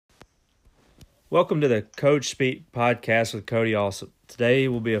Welcome to the Coach Speak podcast with Cody. Also, today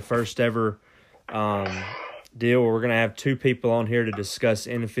will be a first ever deal where we're going to have two people on here to discuss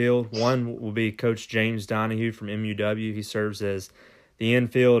Infield. One will be Coach James Donohue from MUW. He serves as the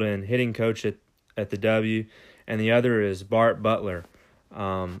infield and hitting coach at the W, and the other is Bart Butler.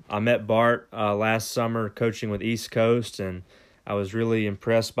 I met Bart last summer coaching with East Coast, and I was really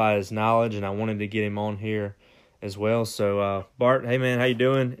impressed by his knowledge, and I wanted to get him on here as well. So, Bart, hey man, how you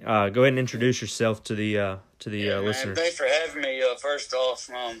doing? Go ahead and introduce yourself to the listeners. Thanks for having me. First off,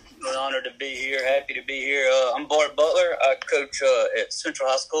 an honor to be here. Happy to be here. I'm Bart Butler. I coach at Central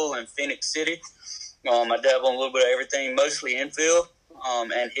High School in Phoenix City. I dabble in a little bit of everything, mostly infield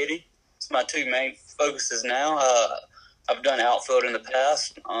and hitting. It's my two main focuses now. I've done outfield in the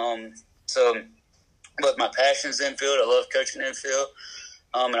past, but my passion is infield. I love coaching infield.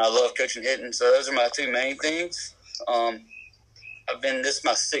 And I love coaching hitting. So those are my two main things. This is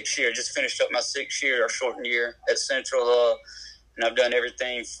my 6th year. Just finished up my 6th year, or shortened year at Central. And I've done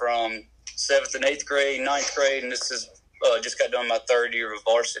everything from 7th and 8th grade, 9th grade, and this is just got done my 3rd year of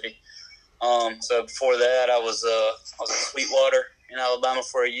varsity. So before that, I was at Sweetwater in Alabama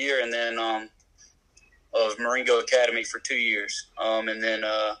for a year, and then I was Marengo Academy for 2 years. And then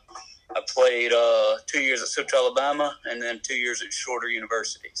I played 2 years at Central Alabama, and then 2 years at Shorter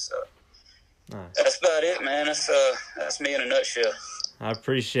University. So nice. That's about it, man. That's me in a nutshell. I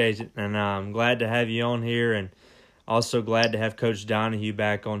appreciate it, and I'm glad to have you on here, and also glad to have Coach Donohue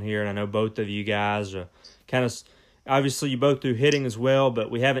back on here. And I know both of you guys are obviously you both do hitting as well,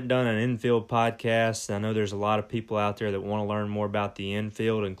 but we haven't done an infield podcast. I know there's a lot of people out there that want to learn more about the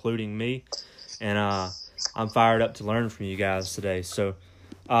infield, including me, and I'm fired up to learn from you guys today. So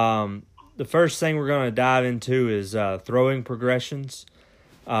the first thing we're going to dive into is throwing progressions.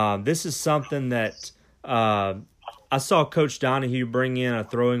 This is something that I saw Coach Donohue bring in a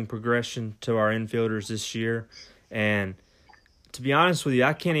throwing progression to our infielders this year. And to be honest with you,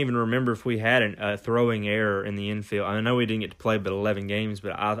 I can't even remember if we had a throwing error in the infield. I know we didn't get to play but 11 games,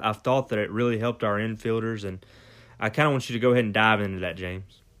 but I've thought that it really helped our infielders. And I kind of want you to go ahead and dive into that,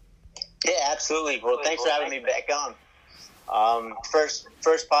 James. Yeah, absolutely. Well, thanks for having me back on. First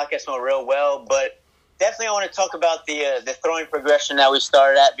podcast went real well, but definitely I want to talk about the throwing progression that we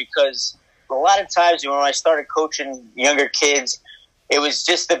started at, because a lot of times when I started coaching younger kids, it was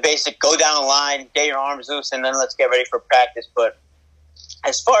just the basic go down the line, get your arms loose, and then let's get ready for practice. But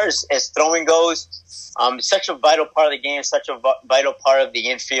as far as throwing goes, it's such a vital part of the game, such a vital part of the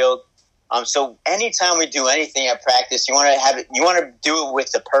infield. So anytime we do anything at practice, you want to do it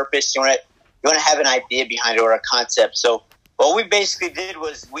with a purpose. You want to have an idea behind it or a concept. So what we basically did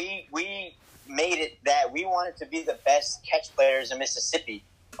was we made it that we wanted to be the best catch players in Mississippi.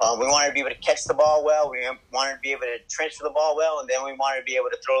 We wanted to be able to catch the ball well. We wanted to be able to transfer the ball well, and then we wanted to be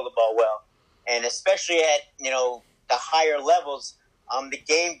able to throw the ball well. And especially at the higher levels, the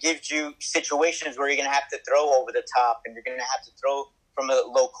game gives you situations where you're going to have to throw over the top, and you're going to have to throw from a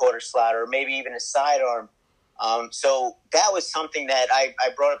low quarter slot or maybe even a sidearm. So that was something that I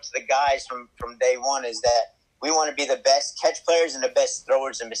brought up to the guys from day one, is that we want to be the best catch players and the best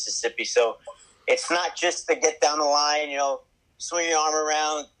throwers in Mississippi. So it's not just to get down the line, swing your arm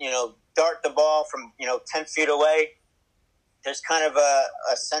around, dart the ball from, 10 feet away. There's kind of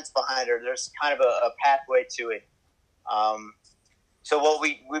a sense behind it. There's kind of a pathway to it. So what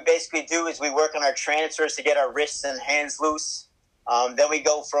we basically do is we work on our transfers to get our wrists and hands loose. Then we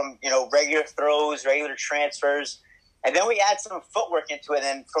go from, regular throws, regular transfers, and then we add some footwork into it.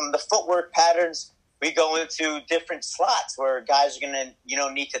 And from the footwork patterns, we go into different slots where guys are going to,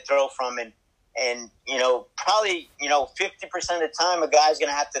 need to throw from. And probably, 50% of the time, a guy's going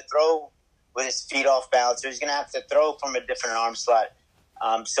to have to throw with his feet off balance, or he's going to have to throw from a different arm slot.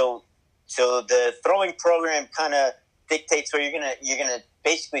 So the throwing program kind of dictates what you're gonna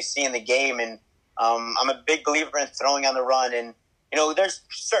basically see in the game. And I'm a big believer in throwing on the run. And there's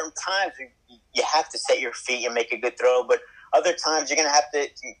certain times you have to set your feet and make a good throw, but other times you're going to have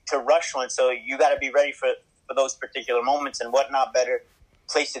to rush one. So you got to be ready for those particular moments. And what not better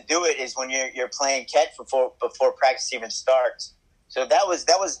place to do it is when you're playing catch before practice even starts. So that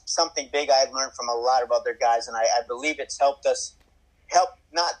was something big I had learned from a lot of other guys, and I believe it's helped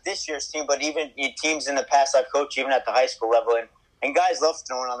not this year's team, but even teams in the past I've coached, even at the high school level. And guys love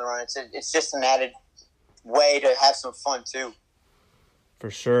throwing on the run. It's just an added way to have some fun too. For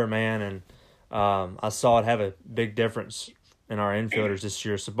sure, man, and I saw it have a big difference in our infielders this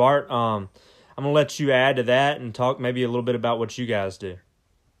year. So, Bart, I'm going to let you add to that and talk maybe a little bit about what you guys do.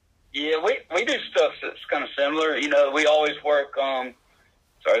 Yeah, we do stuff that's kind of similar. We always work sorry,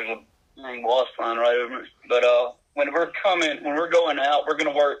 there's a wasp flying right over me. But when we're going out, we're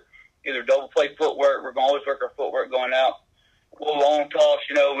going to work either double play footwork. We're going to always work our footwork going out. We'll long toss,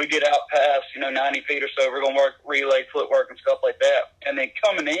 we get out past, 90 feet or so. We're going to work relay footwork and stuff like that. And then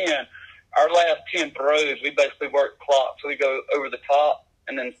coming in, our last 10 throws, we basically work clock. So we go over the top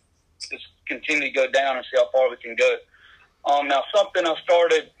and then just continue to go down and see how far we can go. Now, something I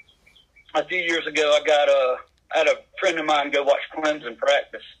started a few years ago, I had a friend of mine go watch Clemson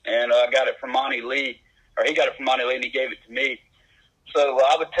practice, and I got it from Monty Lee, or he got it from Monty Lee, and he gave it to me. So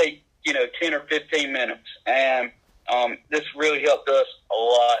I would take, 10 or 15 minutes, and this really helped us a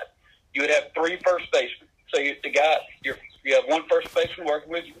lot. You would have 3 first basemen. So you have one first baseman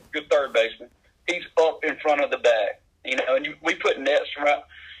working with your third baseman. He's up in front of the bag, and we put nets right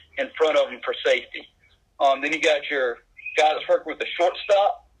in front of him for safety. Then you got your guy that's working with the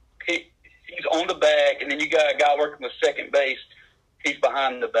shortstop. He's on the bag, and then you got a guy working with second base. He's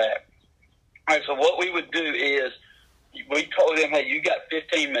behind the bag. All right, so what we would do is we told him, hey, you got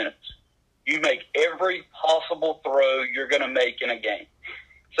 15 minutes. You make every possible throw you're going to make in a game.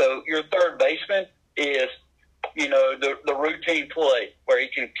 So your third baseman is, the routine play where he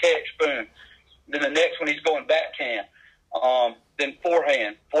can catch, boom. Then the next one, he's going backhand. Then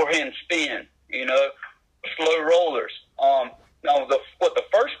forehand spin, slow rollers. Now, what the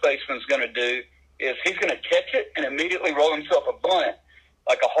first baseman's going to do is he's going to catch it and immediately roll himself a bunt,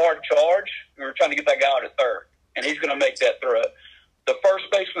 like a hard charge. We were trying to get that guy out at third, and he's going to make that throw. The first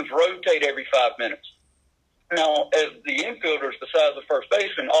baseman's rotate every 5 minutes. Now, as the infielders, besides the first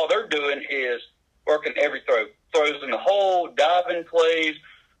baseman, all they're doing is working every throw. Throws in the hole, diving plays,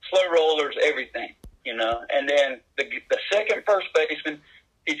 slow rollers, everything, And then the second first baseman,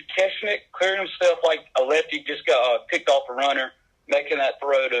 he's catching it, clearing himself like a lefty just got picked off a runner, making that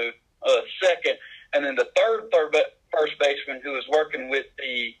throw to second. And then the first baseman, who is working with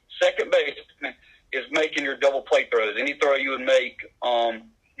the second baseman, is making your double play throws. Any throw you would make,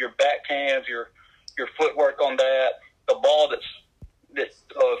 your backhands, your footwork on that, the ball that's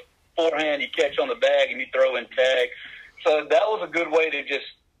forehand you catch on the bag and you throw in tag. So that was a good way to just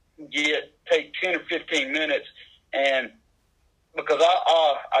take 10 or 15 minutes. And because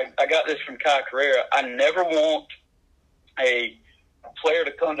I got this from Kai Carrera, I never want a player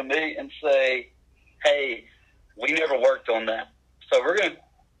to come to me and say, hey, we never worked on that. So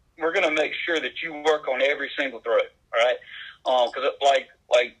we're gonna make sure that you work on every single throw, all right? Because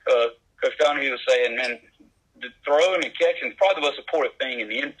like Coach Donohue was saying, man, the throwing and catching is probably the most important thing in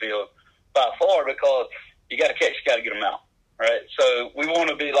the infield by far, because you got to catch, you got to get them out, right? So we want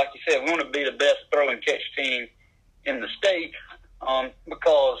to be, like you said, we want to be the best throw and catch team in the state,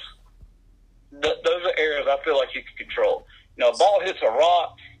 because those are areas I feel like you can control. A ball hits a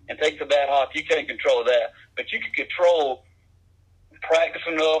rock and takes a bad hop, you can't control that, but you can control practice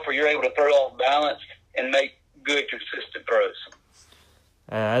enough where you're able to throw off balance and make good, consistent throws.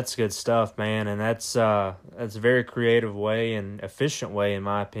 That's good stuff, man, and that's a very creative way and efficient way, in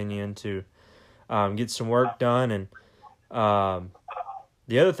my opinion, to get some work done. And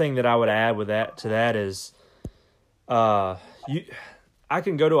the other thing that I would add to that is, I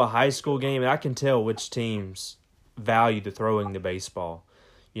can go to a high school game and I can tell which teams value the throwing the baseball,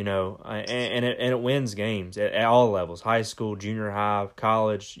 and it wins games at all levels: high school, junior high,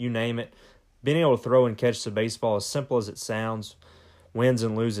 college, you name it. Being able to throw and catch the baseball, as simple as it sounds, wins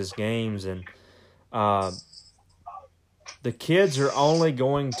and loses games. And the kids are only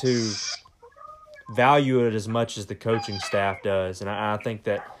going to value it as much as the coaching staff does. And I think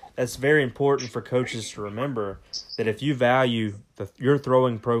that's very important for coaches to remember, that if you value your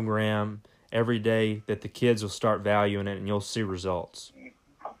throwing program every day, that the kids will start valuing it and you'll see results.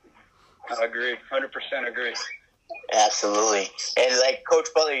 I agree, 100% agree. Absolutely. And like Coach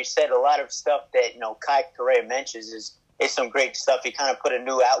Butler, you said, a lot of stuff that, Kai Correa mentions is some great stuff. He kind of put a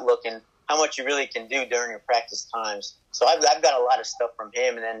new outlook in how much you really can do during your practice times. So I've got a lot of stuff from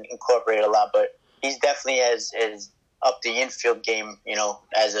him and then incorporated a lot, but he's definitely as up the infield game,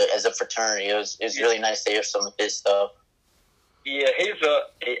 as a fraternity. It was really nice to hear some of his stuff. Yeah,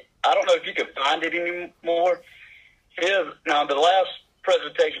 I don't know if you can find it anymore. Now the last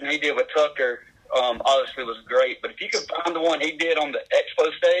presentation he did with Tucker, obviously was great, but if you can find the one he did on the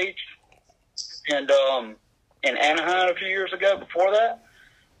expo stage and in Anaheim a few years ago before that,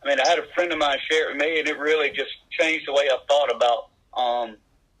 I mean, I had a friend of mine share it with me, and it really just changed the way I thought about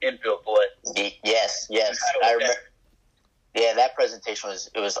infield play. Yes, I remember. Yeah, that presentation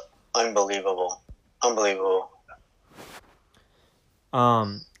was unbelievable.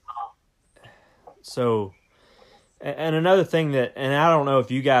 So, and another thing and I don't know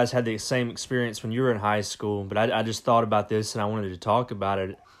if you guys had the same experience when you were in high school, but I just thought about this and I wanted to talk about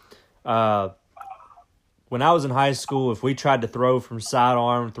it. when I was in high school, if we tried to throw from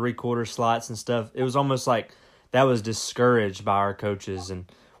sidearm, 3/4 slots and stuff, it was almost like that was discouraged by our coaches,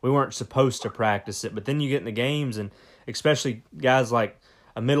 and we weren't supposed to practice it. But then you get in the games, and especially guys like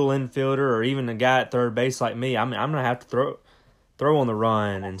a middle infielder or even a guy at third base like me, I'm going to have to throw on the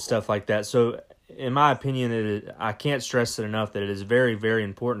run and stuff like that. So in my opinion, I can't stress it enough that it is very, very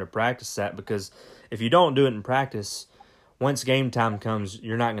important to practice that, because if you don't do it in practice, once game time comes,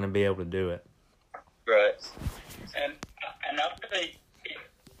 you're not going to be able to do it. Right. And I think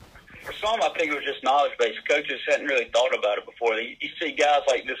for some, I think it was just knowledge-based. Coaches hadn't really thought about it before. You see guys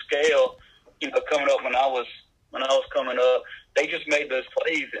like this Gale, coming up when I was coming up, they just made those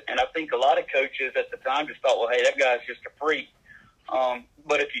plays. And I think a lot of coaches at the time just thought, well, hey, that guy's just a freak.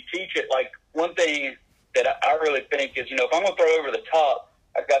 But if you teach it, like one thing that I really think is, if I'm going to throw over the top,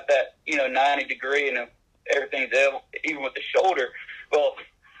 I got that, 90 degree and everything's even with the shoulder. Well,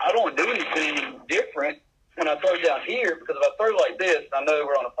 I don't do anything different when I throw down here, because if I throw like this, I know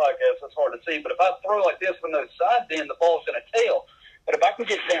we're on a podcast, so it's hard to see, but if I throw like this with no sides in, the ball's going to tail. But if I can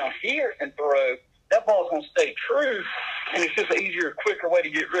get down here and throw, that ball's going to stay true, and it's just an easier, quicker way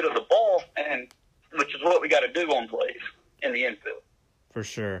to get rid of the ball, and which is what we got to do on plays in the infield. For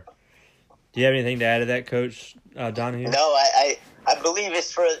sure. Do you have anything to add to that, Coach Donohue? No, I believe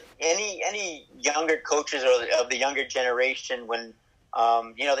it's for any younger coaches or of the younger generation when,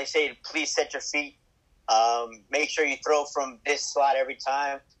 they say, please set your feet. Make sure you throw from this slot every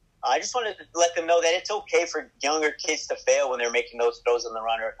time. I just wanted to let them know that it's okay for younger kids to fail when they're making those throws on the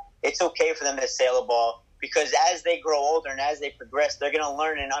runner. It's okay for them to sail a ball, because as they grow older and as they progress, they're going to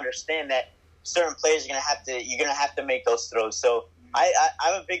learn and understand that certain players you're going to have to make those throws. So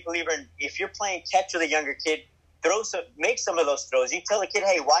I'm a big believer in, if you're playing catch with a younger kid, make some of those throws. You tell the kid,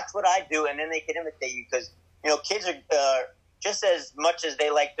 hey, watch what I do, and then they can imitate you, because kids are just as much as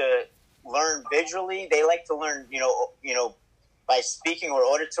they like to learn visually, they like to learn by speaking or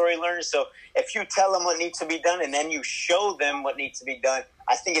auditory learners. So if you tell them what needs to be done and then you show them what needs to be done,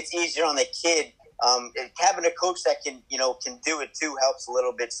 I think it's easier on the kid. Having a coach that can do it too helps a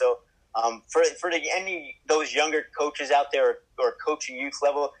little bit. So for any those younger coaches out there or coaching youth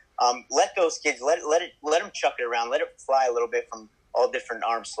level, let those kids let them chuck it around, let it fly a little bit from all different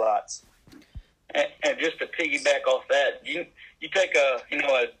arm slots. And just to piggyback off that, you take a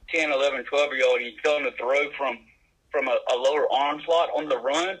 10, 11, 12-year-old and you tell them to throw from a lower arm slot on the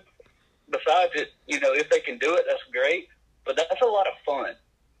run. Besides it, if they can do it, that's great. But that's a lot of fun.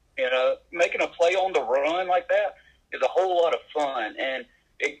 Making a play on the run like that is a whole lot of fun, and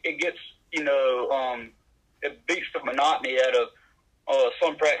it gets it beats the monotony out of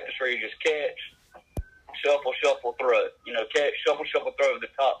some practice where you just catch, shuffle, throw. Catch, shuffle, throw at the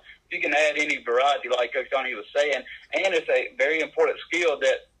top. You can add any variety, like Coach Donohue was saying, and it's a very important skill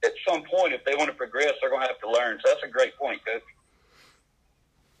that at some point, if they want to progress, they're going to have to learn. So that's a great point, Coach.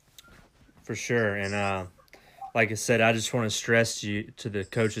 For sure. And like I said, I just want to stress to the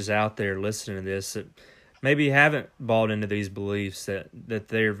coaches out there listening to this that maybe haven't bought into these beliefs, that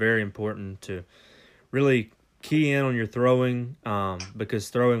they're very important to really key in on your throwing, because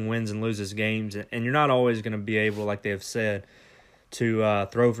throwing wins and loses games, and you're not always going to be able, like they have said, to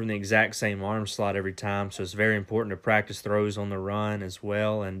throw from the exact same arm slot every time. So it's very important to practice throws on the run as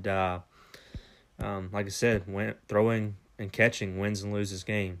well. And like I said, throwing and catching wins and loses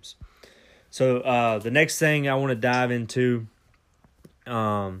games. So the next thing I want to dive into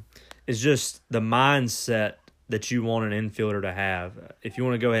is just the mindset that you want an infielder to have. If you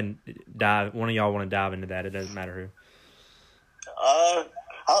want to go ahead and one of y'all want to dive into that, it doesn't matter who.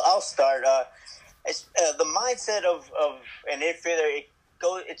 I'll start. It's the mindset of an infielder.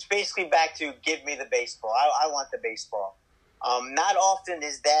 It's basically back to give me the baseball. I want the baseball. Not often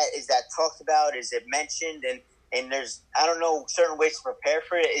is that talked about. Is it mentioned? And there's, I don't know, certain ways to prepare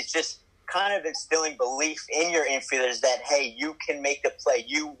for it. It's just kind of instilling belief in your infielders that, hey, you can make the play.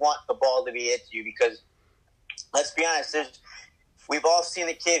 You want the ball to be hit to you, because let's be honest, we've all seen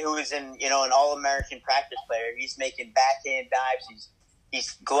the kid who is an All-American practice player. He's making backhand dives.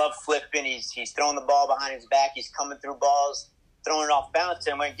 He's glove flipping. He's throwing the ball behind his back. He's coming through balls, throwing it off balance.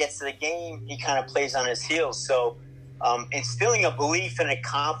 And when it gets to the game, he kind of plays on his heels. So instilling a belief and a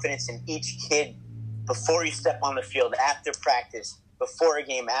confidence in each kid before you step on the field, after practice, before a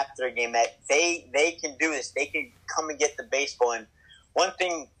game, after a game, that they can do this. They can come and get the baseball. And one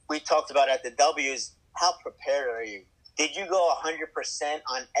thing we talked about at the W is, how prepared are you? Did you go 100%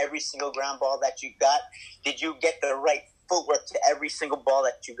 on every single ground ball that you got? Did you get the right footwork to every single ball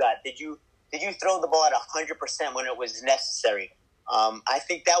that you got? Did you throw the ball at 100% when it was necessary? I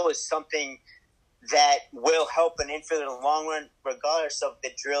think that was something that will help an infielder in the long run, regardless of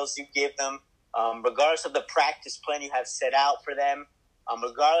the drills you give them, regardless of the practice plan you have set out for them,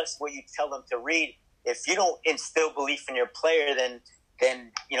 regardless of what you tell them to read. If you don't instill belief in your player,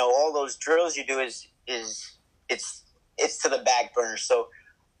 then all those drills you do is it's to the back burner. So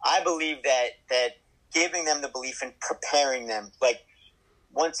I believe that giving them the belief and preparing them. Like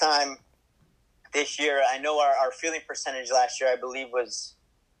one time this year, I know our fielding percentage last year, I believe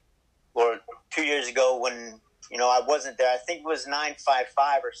or 2 years ago when I wasn't there, I think it was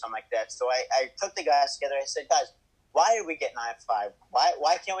 9.55 or something like that. So I took the guys together. I said, guys, why did we get 9.5?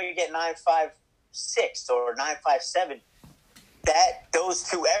 Why can't we get 9.56 or 9.57? Those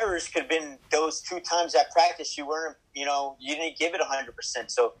two errors could have been those two times at practice you weren't, you didn't give it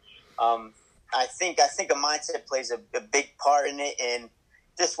 100%. So I think a mindset plays a big part in it. And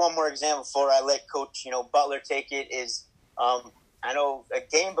just one more example before I let Coach Butler take it is I know a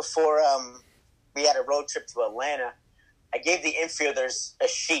game before we had a road trip to Atlanta, I gave the infielders a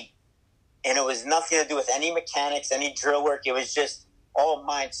sheet, and it was nothing to do with any mechanics, any drill work. It was just all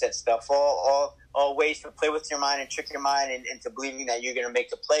mindset stuff, all ways to play with your mind and trick your mind into believing that you're going to make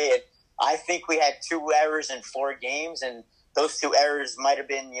the play. And I think we had 2 errors in 4 games, and those 2 errors might have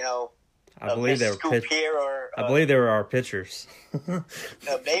been, I believe they were here or I believe they were our pitchers. maybe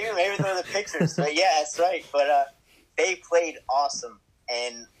they were the pitchers. But yeah, that's right. But they played awesome,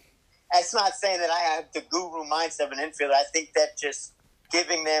 and that's not saying that I have the guru mindset of an infielder. I think that just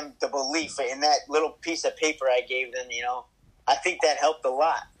giving them the belief in that little piece of paper I gave them, I think that helped a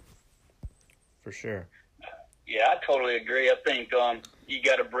lot. For sure. Yeah, I totally agree. I think you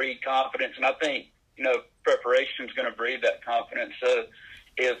got to breed confidence, and I think preparation is going to breed that confidence. So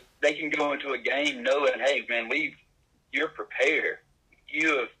if they can go into a game knowing, hey, man, you're prepared.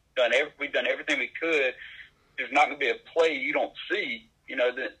 We've done everything we could. There's not going to be a play you don't see.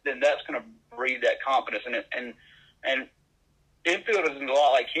 Then that's going to breed that confidence. And infield is a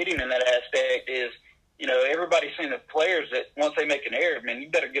lot like hitting in that aspect. Is everybody's seen the players that once they make an error, man, you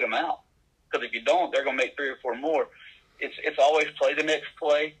better get them out. Because if you don't, they're going to make 3 or 4 more. It's always play the next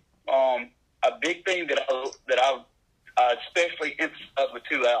play. A big thing that I especially emphasize with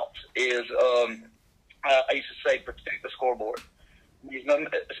 2 outs is I used to say protect the scoreboard.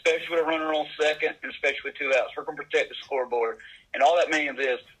 Especially with a runner on second, and especially with 2 outs, we're going to protect the scoreboard. And all that means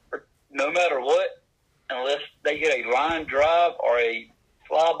is no matter what, unless they hit a line drive or a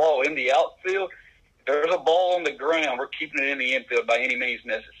fly ball in the outfield, if there's a ball on the ground, we're keeping it in the infield by any means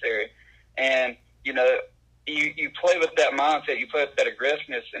necessary. And, you play with that mindset, you play with that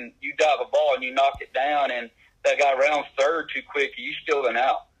aggressiveness, and you dive a ball and you knock it down, and that guy rounds third too quick, you steal an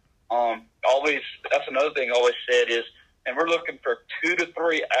out. That's another thing I always said is, and we're looking for 2 to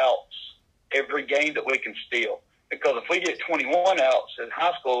 3 outs every game that we can steal. Because if we get 21 outs in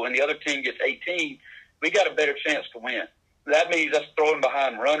high school and the other team gets 18, we got a better chance to win. That means us throwing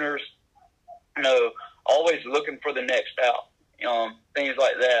behind runners, always looking for the next out, things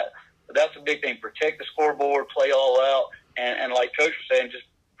like that. But that's a big thing. Protect the scoreboard, play all out, and like Coach was saying, just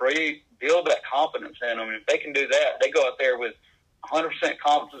build that confidence in them. And if they can do that, they go out there with 100%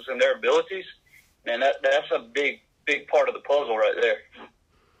 confidence in their abilities, and that's a big part of the puzzle right there.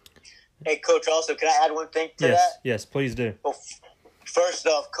 Hey, Coach, also, can I add one thing to that? Yes, please do. Well, first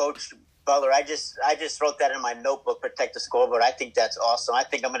off, Coach Butler, I just wrote that in my notebook, protect the scoreboard. I think that's awesome. I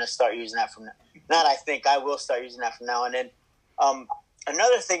think I'm going to start using that from now. Not I think, I will start using that from now on. And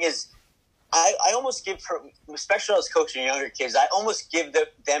another thing is, I almost give, especially as coaching younger kids, I almost give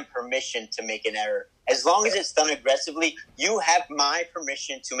them permission to make an error. As long as it's done aggressively, you have my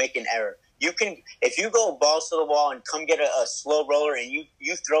permission to make an error. You can, if you go balls to the wall and come get a slow roller and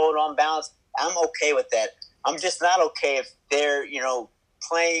you throw it on balance, I'm okay with that. I'm just not okay if they're,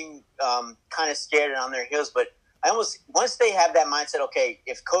 playing kind of scared and on their heels. But once they have that mindset, okay,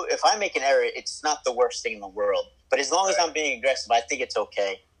 if I make an error, it's not the worst thing in the world. But as long as I'm being aggressive, I think it's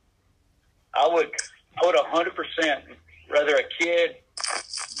okay. I would 100% rather a kid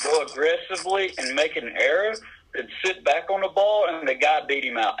go aggressively and make an error than sit back on the ball and the guy beat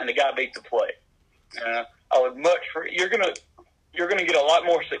him out and the guy beat the play. I would you're gonna get a lot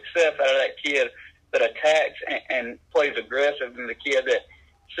more success out of that kid that attacks and plays aggressive than the kid that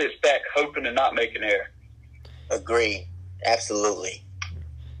sits back hoping to not make an error. Agree, absolutely.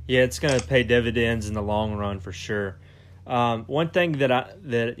 Yeah, it's going to pay dividends in the long run for sure. One thing that I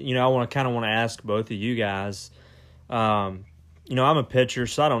want to ask both of you guys. I'm a pitcher,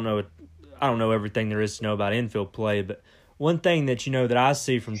 so I don't know everything there is to know about infield play. But one thing that that I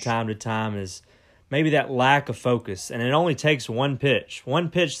see from time to time is maybe that lack of focus, and it only takes one pitch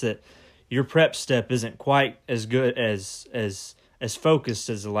that your prep step isn't quite as good as focused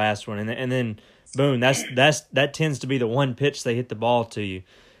as the last one, and then boom, that tends to be the one pitch they hit the ball to you.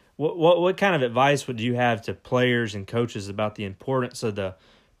 What kind of advice would you have to players and coaches about the importance of the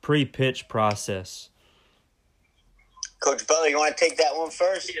pre-pitch process? Coach Butler, you want to take that one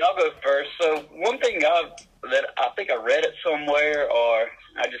first? Yeah, I'll go first. So one thing that I think I read it somewhere, or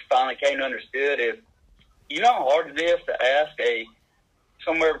I just finally came to understood is, you know how hard it is to ask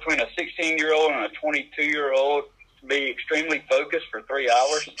somewhere between a 16-year-old and a 22-year-old to be extremely focused for 3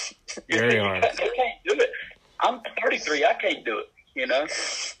 hours? Very hard. They can't do it. I'm 33. I can't do it, you know?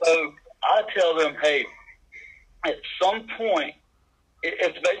 So I tell them, hey, at some point,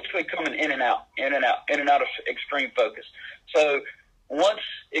 it's basically coming in and out of extreme focus. So once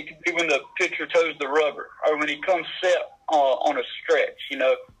it could be when the pitcher toes the rubber or when he comes set on a stretch, you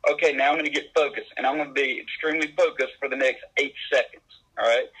know, okay, now I'm going to get focused and I'm going to be extremely focused for the next 8 seconds. All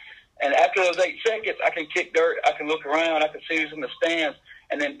right. And after those 8 seconds, I can kick dirt. I can look around. I can see who's in the stands.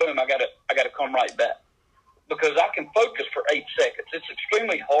 And then boom, I got to come right back because I can focus for 8 seconds. It's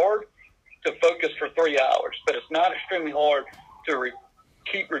extremely hard to focus for 3 hours, but it's not extremely hard to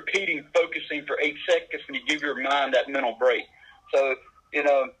keep repeating focusing for 8 seconds when you give your mind that mental break. So, you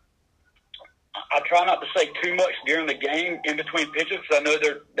know, I try not to say too much during the game in between pitches because I know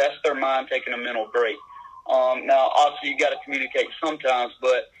that's their mind taking a mental break. Now, obviously, you got to communicate sometimes,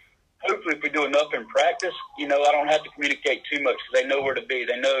 but hopefully if we do enough in practice, you know, I don't have to communicate too much because they know where to be.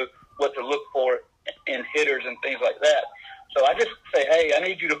 They know what to look for in hitters and things like that. So I just say, hey, I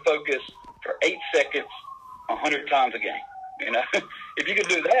need you to focus for 8 seconds 100 times a game. You know, if you can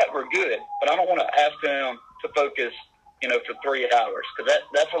do that, we're good. But I don't want to ask them to focus, you know, for 3 hours because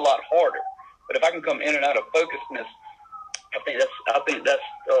that's a lot harder. But if I can come in and out of focusedness, I think that's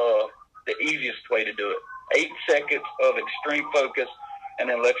the easiest way to do it. 8 seconds of extreme focus, and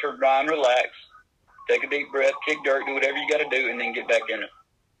then let your mind relax. Take a deep breath, kick dirt, do whatever you got to do, and then get back in it.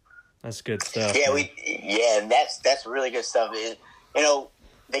 That's good stuff. Yeah, that's really good stuff. You know,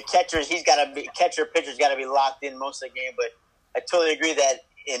 the catcher's pitcher's got to be locked in most of the game, but I totally agree that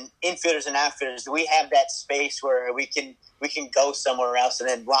in infielders and outfielders, we have that space where we can go somewhere else and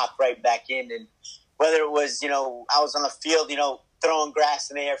then lock right back in. And whether it was, you know, I was on the field, you know, throwing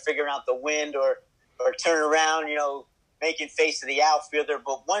grass in the air, figuring out the wind, or turning around, you know, making face to the outfielder.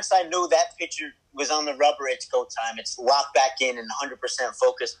 But once I knew that pitcher was on the rubber, it's go time. It's locked back in and 100%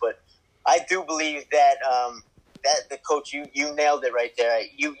 focused. But I do believe that that the coach, you nailed it right there.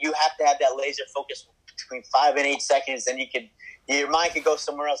 You have to have that laser focus between 5 and 8 seconds, and your mind could go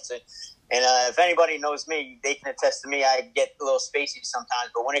somewhere else. And if anybody knows me, they can attest to me. I get a little spacey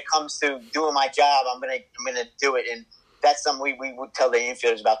sometimes, but when it comes to doing my job, I'm gonna do it. And that's something we would tell the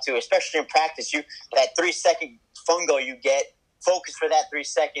infielders about too, especially in practice. That 3 second fungo you get, focus for that 3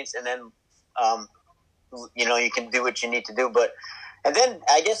 seconds, and then you know, you can do what you need to do. And then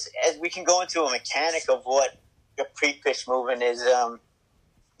I guess as we can go into a mechanic of what a pre-pitch movement is,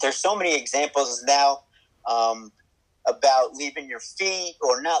 there's so many examples now about leaving your feet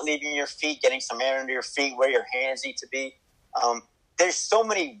or not leaving your feet, getting some air under your feet, where your hands need to be. There's so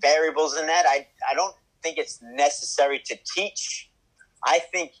many variables in that. I don't think it's necessary to teach. I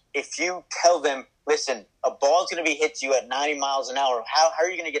think if you tell them, listen, a ball's going to be hit to you at 90 miles an hour, how are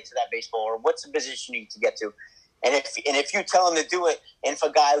you going to get to that baseball, or what's the position you need to get to? And if you tell him to do it, and if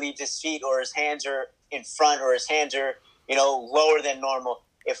a guy leaves his feet or his hands are in front or his hands are, you know, lower than normal,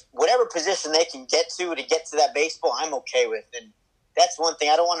 if whatever position they can get to that baseball, I'm okay with. And that's one thing.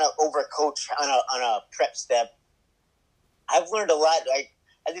 I don't want to overcoach on a prep step. I've learned a lot.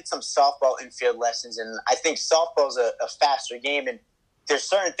 I did some softball infield lessons, and I think softball's a faster game, and there's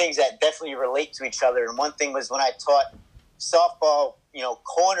certain things that definitely relate to each other. And one thing was when I taught softball, you know,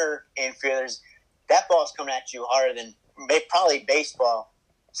 corner infielders, that ball's coming at you harder than probably baseball.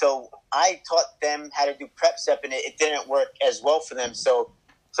 So I taught them how to do prep step, and it didn't work as well for them. So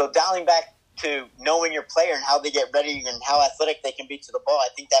dialing back to knowing your player and how they get ready and how athletic they can be to the ball, I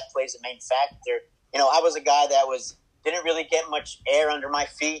think that plays a main factor. You know, I was a guy that didn't really get much air under my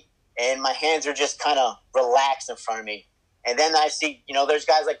feet, and my hands are just kind of relaxed in front of me. And then I see, you know, there's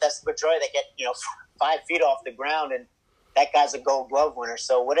guys like Dustin Pedroia that get, you know, 5 feet off the ground, and that guy's a Gold Glove winner.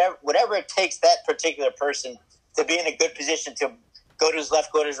 So whatever it takes that particular person to be in a good position to go to his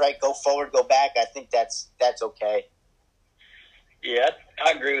left, go to his right, go forward, go back, I think that's okay. Yeah,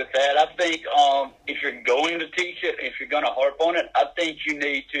 I agree with that. I think if you're going to teach it, if you're going to harp on it, I think you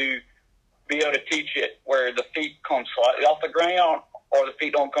need to be able to teach it where the feet come slightly off the ground or the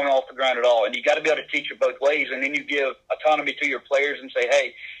feet don't come off the ground at all. And you got to be able to teach it both ways. And then you give autonomy to your players and say,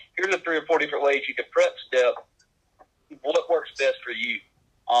 hey, here's the 3 or 4 different ways you can prep step. What works best for you?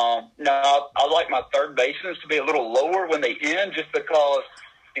 Now, I like my third basemen to be a little lower when they end, just because,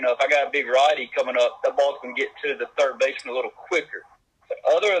 you know, if I got a big righty coming up, that ball can get to the third baseman a little quicker.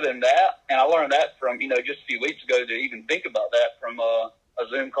 But other than that, and I learned that from, just a few weeks ago to even think about that from a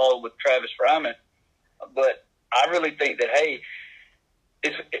Zoom call with Travis Fryman. But I really think that, hey,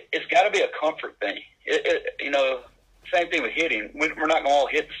 it's got to be a comfort thing. Same thing with hitting. We're not going to all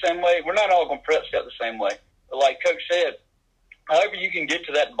hit the same way. We're not all going to prep step the same way. But like Coach said, however you can get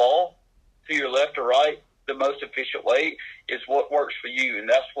to that ball, to your left or right, the most efficient way is what works for you. And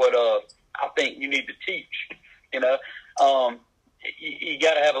that's what I think you need to teach. You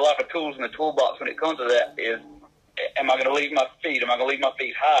got to have a lot of tools in the toolbox when it comes to that. Am I going to leave my feet? Am I going to leave my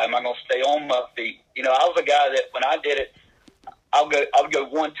feet high? Am I going to stay on my feet? I was a guy that when I did it, I would go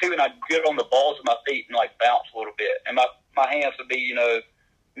 1-2, and I'd get on the balls of my feet and like bounce a little bit, and my hands would be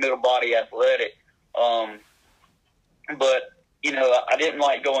middle body athletic. But I didn't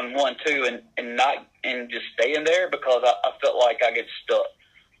like going 1-2 and just staying there because I felt like I get stuck.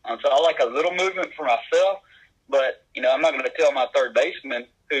 So I like a little movement for myself, but I'm not going to tell my third baseman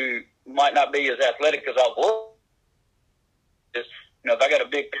who might not be as athletic as I was. If I got a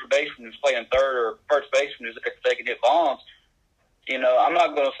big third baseman who's playing third or first baseman who's they can hit bombs. I'm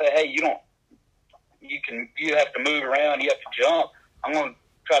not going to say, hey, you have to move around, you have to jump. I'm going to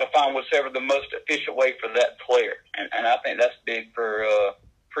try to find whatever the most efficient way for that player. And I think that's big for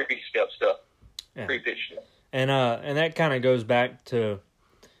pre-step stuff, pre-pitch stuff. And that kind of goes back to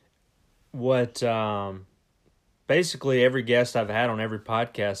what basically every guest I've had on every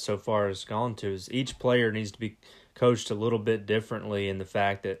podcast so far has gone to is each player needs to be coached a little bit differently in the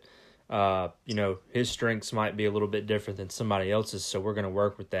fact that his strengths might be a little bit different than somebody else's, so we're going to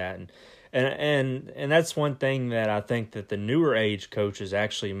work with that. And that's one thing that I think that the newer age coaches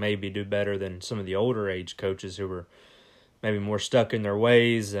actually maybe do better than some of the older age coaches who were maybe more stuck in their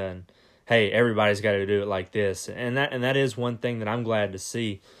ways and, hey, everybody's got to do it like this. And that is one thing that I'm glad to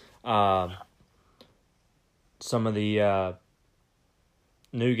see some of the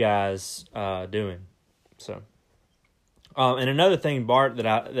new guys doing. So. And another thing, Bart, that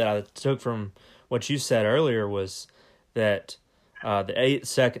I took from what you said earlier was that the 8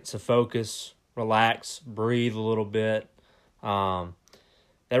 seconds of focus, relax, breathe a little bit. That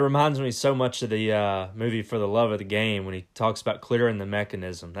reminds me so much of the movie For the Love of the Game when he talks about clearing the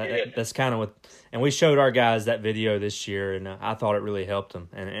mechanism. That's kind of what – and we showed our guys that video this year, and I thought it really helped them.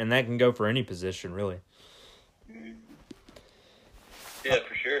 And that can go for any position, really. Yeah,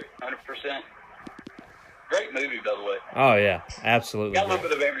 for sure, 100%. Great movie, by the way. Oh, yeah, absolutely. Got a little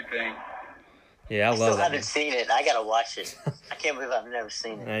bit of everything. Yeah, I love it. I still haven't seen it. I got to watch it. I can't believe I've never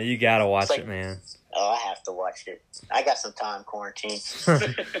seen it. You got to watch it, man. Oh, I have to watch it. I got some time, quarantine.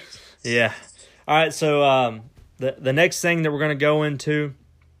 Yeah. All right, so the next thing that we're going to go into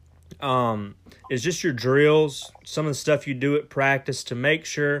is just your drills, some of the stuff you do at practice to make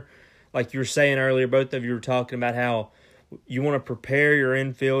sure, like you were saying earlier, both of you were talking about how you want to prepare your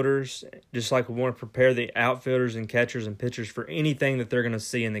infielders just like we want to prepare the outfielders and catchers and pitchers for anything that they're going to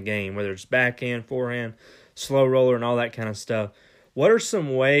see in the game, whether it's backhand, forehand, slow roller, and all that kind of stuff. What are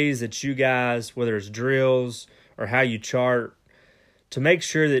some ways that you guys, whether it's drills or how you chart, to make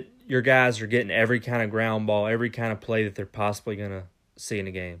sure that your guys are getting every kind of ground ball, every kind of play that they're possibly going to see in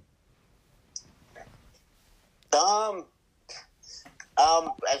a game?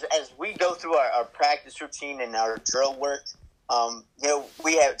 As we go through our practice routine and our drill work,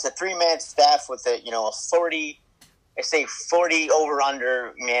 it's a 3-man staff with a 40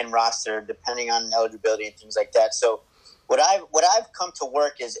 over-under man roster, depending on eligibility and things like that. So what I've come to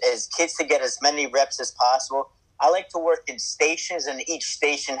work is kids to get as many reps as possible. I like to work in stations, and each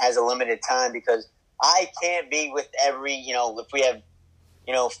station has a limited time because I can't be with every, if we have,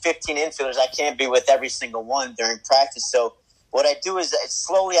 15 infielders, I can't be with every single one during practice. So what I do is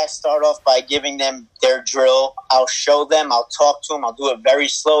slowly I start off by giving them their drill. I'll show them. I'll talk to them. I'll do it very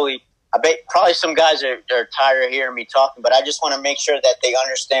slowly. I bet probably some guys are tired of hearing me talking, but I just want to make sure that they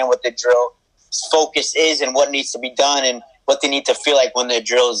understand what the drill focus is and what needs to be done and what they need to feel like when the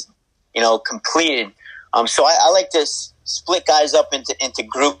drill is, completed. So I like to split guys up into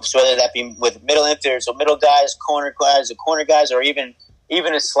groups, whether that be with middle infielders or middle guys, corner guys, or even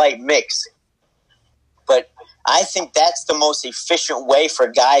a slight mix. But I think that's the most efficient way for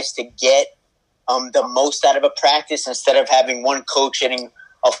guys to get the most out of a practice instead of having one coach hitting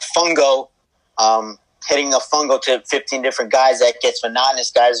a fungo to 15 different guys. That gets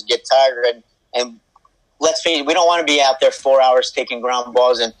monotonous. Guys get tired. And let's face it, we don't want to be out there 4 hours taking ground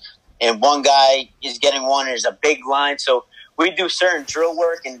balls and one guy is getting one. There's a big line. So we do certain drill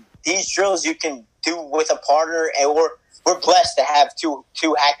work, and these drills you can do with a partner, and we're blessed to have two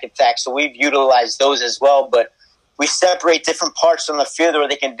hack attacks, so we've utilized those as well. But we separate different parts on the field where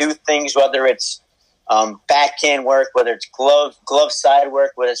they can do things, whether it's backhand work, whether it's glove side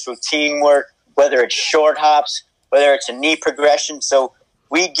work, whether it's routine work, whether it's short hops, whether it's a knee progression. So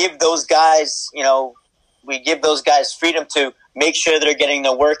we give those guys, freedom to make sure they're getting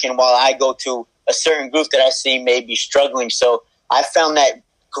the work in while I go to a certain group that I see may be struggling. So I found that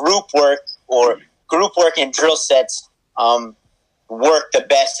group work and drill sets work the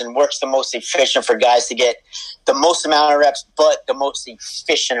best and works the most efficient for guys to get the most amount of reps, but the most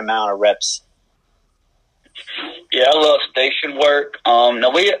efficient amount of reps. Yeah, I love station work. Now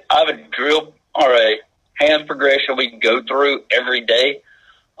I have a drill or a hand progression we go through every day.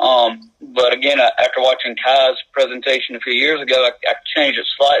 But again, after watching Kai's presentation a few years ago, I changed it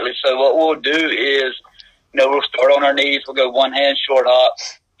slightly. So what we'll do is, we'll start on our knees. We'll go one hand short hop,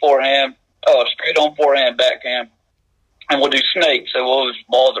 forehand, straight on forehand, backhand, and we'll do snakes. So we'll just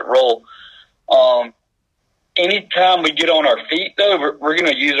balls that roll. Anytime we get on our feet, though, we're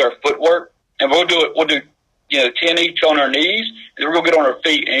going to use our footwork, and we'll do 10 each on our knees, and we're going to get on our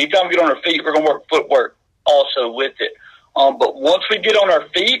feet. And anytime we get on our feet, we're going to work footwork also with it. But once we get on our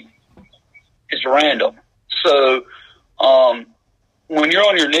feet, it's random. So when you're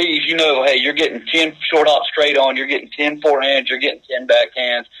on your knees, hey, you're getting 10 short hops straight on, you're getting 10 forehands, you're getting 10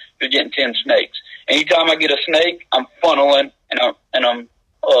 backhands, you're getting 10 snakes. Anytime I get a snake, I'm funneling, and I'm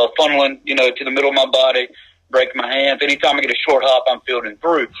funneling, to the middle of my body, breaking my hands. Anytime I get a short hop, I'm fielding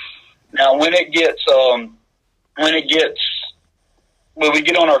through. Now, when we get on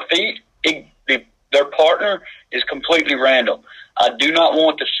our feet, their partner is completely random. I do not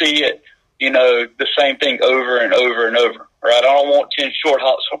want to see it, the same thing over and over and over, right? I don't want 10 short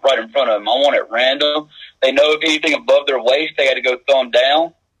hops right in front of them. I want it random. They know if anything above their waist, they got to go thumb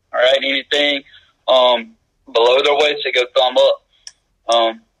down, all right? Anything below their waist, they go thumb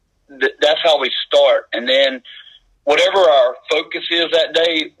up. That's how we start. And then whatever our focus is that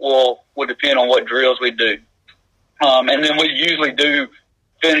day will depend on what drills we do. And then we usually do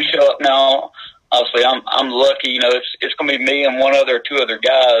finish up. Now, obviously, I'm lucky. It's going to be me and two other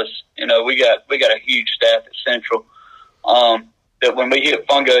guys. We got a huge staff at Central. That when we hit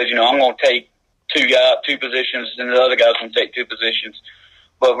fungos, I'm going to take two positions, and the other guy's going to take two positions.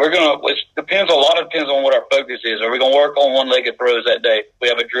 But it depends on what our focus is. Are we going to work on one-legged throws that day? We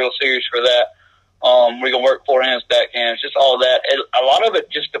have a drill series for that. We're going to work forehands, backhands, just all that. A lot of it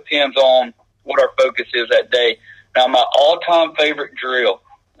just depends on what our focus is that day. Now, my all-time favorite drill,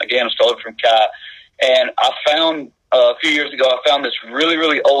 again, I stole it from Kai, and I found a few years ago, I found this really,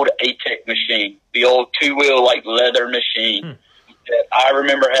 really old ATEC machine, the old two-wheel, leather machine that I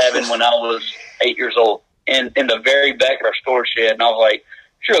remember having when I was 8 years old in the very back of our storage shed, and I was like,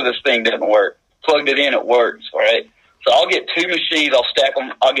 sure, this thing doesn't work. Plugged it in, it works, all right? So I'll get two machines, I'll stack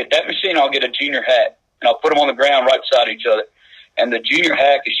them. I'll get that machine, I'll get a junior hack, and I'll put them on the ground right beside each other. And the junior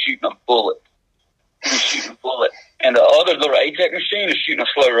hack is shooting a bullet. He's shooting a bullet. And the other little ATEC machine is shooting a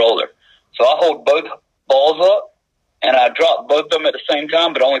slow roller. So I hold both balls up, and I drop both of them at the same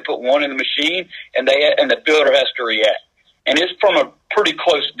time, but only put one in the machine, and the fielder has to react. And it's from a pretty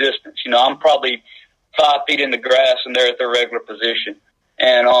close distance. I'm probably 5 feet in the grass, and they're at their regular position.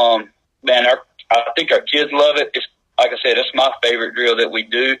 And, I think our kids love it. It's, like I said, it's my favorite drill that we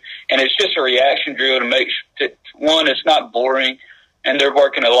do. And it's just a reaction drill to make sure one, it's not boring, and they're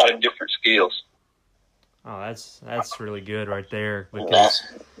working a lot of different skills. Oh, that's really good right there. Because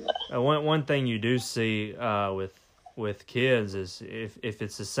one thing you do see with kids is if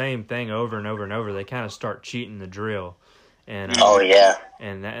it's the same thing over and over and over, they kind of start cheating the drill. And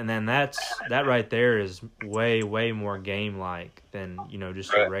and then that right there is way more game like than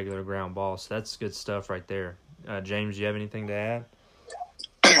just a regular ground ball. So that's good stuff right there. James, do you have anything to add?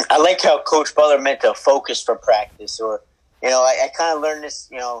 I like how Coach Butler meant to focus for practice, or I kind of learned this.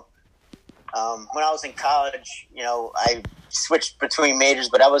 When I was in college, I switched between majors,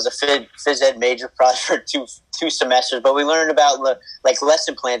 but I was a phys ed major probably for two semesters. But we learned about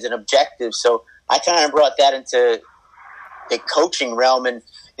lesson plans and objectives. So I kind of brought that into the coaching realm, and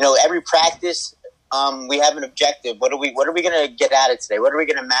every practice we have an objective. What are we going to get out of today? What are we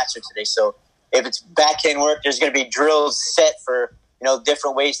going to master today? So if it's backhand work, there's going to be drills set for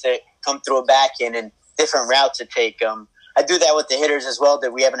different ways to come through a backhand and different routes to take. I do that with the hitters as well,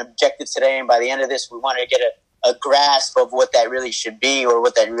 that we have an objective today, and by the end of this we want to get a grasp of what that really should be or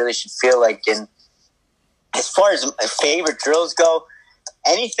what that really should feel like. And as far as my favorite drills go,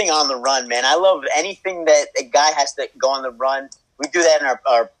 anything on the run, man. I love anything that a guy has to go on the run. We do that in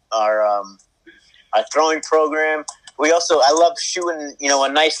our throwing program. I love shooting, a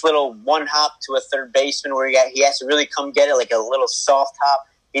nice little one hop to a third baseman where he has to really come get it, like a little soft hop.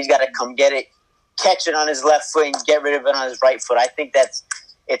 He's got to come get it, catch it on his left foot, and get rid of it on his right foot. I think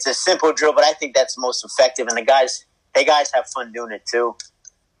it's a simple drill, but I think that's most effective. And the guys have fun doing it too.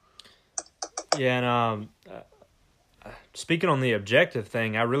 Yeah, and speaking on the objective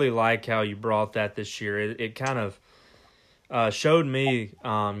thing, I really like how you brought that this year. It kind of showed me,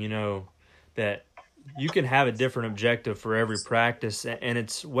 that you can have a different objective for every practice, and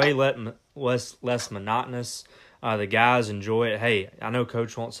it's way less monotonous. The guys enjoy it. Hey, I know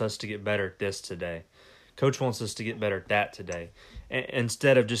Coach wants us to get better at this today. Coach wants us to get better at that today.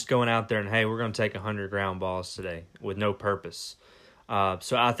 Instead of just going out there and, hey, we're going to take 100 ground balls today with no purpose.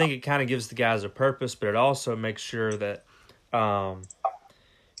 So I think it kind of gives the guys a purpose, but it also makes sure that,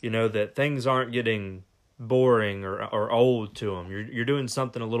 that things aren't getting boring or old to them. You're doing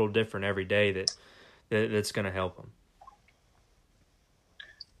something a little different every day that's going to help them.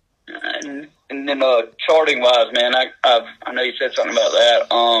 And then charting wise, man, I know you said something about that.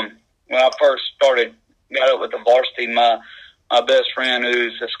 When I first got up with the varsity, my best friend,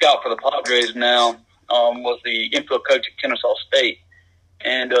 who's a scout for the Padres now, was the infield coach at Kennesaw State.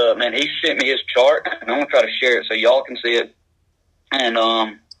 And, man, he sent me his chart, and I'm going to try to share it so y'all can see it. And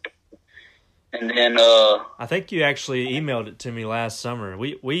then I think you actually emailed it to me last summer.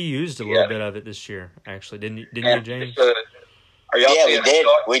 We used a little bit of it this year, actually, didn't you, James? Are y'all we did.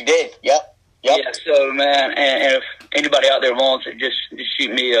 We did. Yep. Yeah. So, man, and if anybody out there wants it, just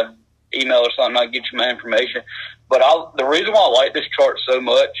shoot me a email or something. I'll get you my information. But the reason why I like this chart so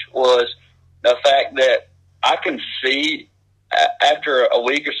much was the fact that I can see after a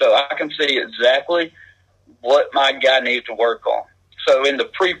week or so, I can see exactly what my guy needs to work on. So in the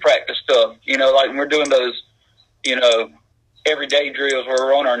pre-practice stuff, like when we're doing those, everyday drills where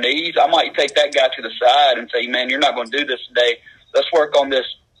we're on our knees, I might take that guy to the side and say, man, you're not going to do this today. Let's work on this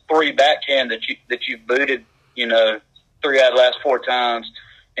 3 backhand that you've booted, 3 out of the last 4 times.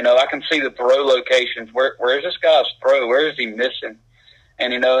 I can see the throw locations. Where's this guy's throw? Where is he missing?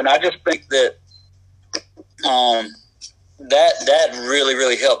 And, and I just think that that really,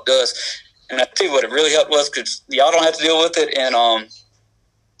 really helped us. And I tell you what, it really helped us because y'all don't have to deal with it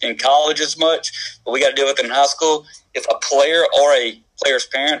in college as much, but we got to deal with it in high school. If a player or a player's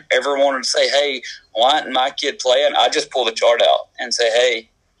parent ever wanted to say, hey, why isn't my kid playing? I just pull the chart out and say, hey,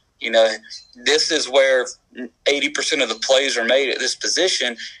 this is where 80% of the plays are made at this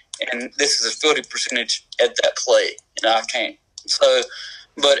position, and this is a fielding percentage at that play. I can't. So,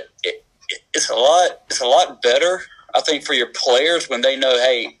 but it's a lot better, I think, for your players when they know,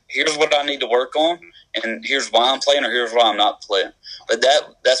 hey, here's what I need to work on, and here's why I'm playing, or here's why I'm not playing. But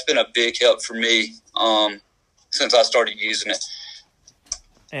that's been a big help for me since I started using it.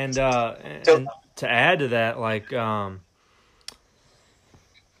 And to add to that,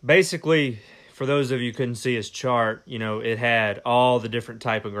 basically, for those of you who couldn't see his chart, it had all the different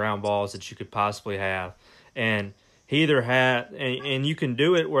type of ground balls that you could possibly have. And he either had, and you can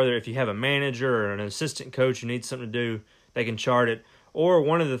do it whether if you have a manager or an assistant coach who needs something to do, they can chart it. Or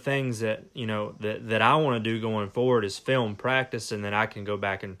one of the things that, that I want to do going forward is film practice, and then I can go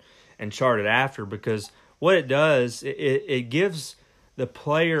back and chart it after, because what it does, it gives the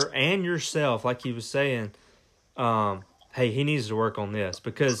player and yourself, like he was saying, hey, he needs to work on this,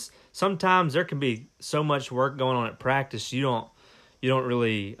 because sometimes there can be so much work going on at practice you don't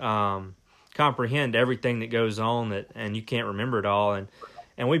really comprehend everything that goes on and you can't remember it all,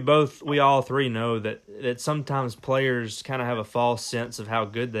 and we all three know that sometimes players kind of have a false sense of how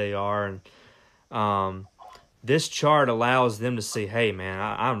good they are, and this chart allows them to see, hey man,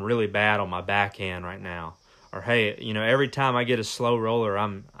 I'm really bad on my backhand right now, or hey, every time I get a slow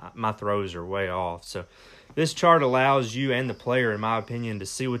roller, my throws are way off. So this chart allows you and the player, in my opinion, to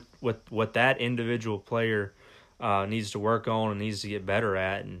see what that individual player needs to work on and needs to get better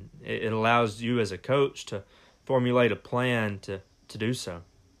at, and it allows you as a coach to formulate a plan to do so.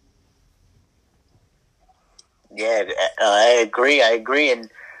 Yeah, I agree, and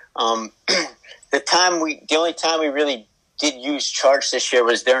the only time we really did use charts this year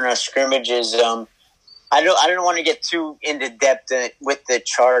was during our scrimmages. I don't want to get too into depth with the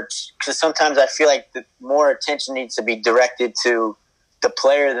charts, because sometimes I feel like the more attention needs to be directed to the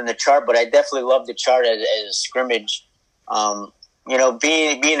player than the chart. But I definitely love the chart as a scrimmage.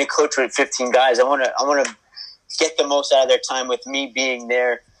 Being a coach with 15 guys, I want to get the most out of their time with me being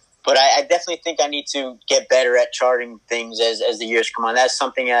there. But I definitely think I need to get better at charting things as the years come on. That's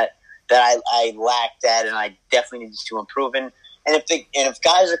something that I lacked at, and I definitely need to improve in. And if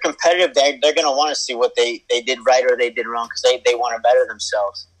guys are competitive, they're going to want to see what they did right or they did wrong, because they want to better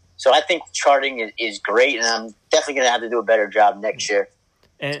themselves. So I think charting is great, and I'm definitely going to have to do a better job next year.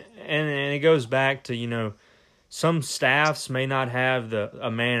 And it goes back to, some staffs may not have a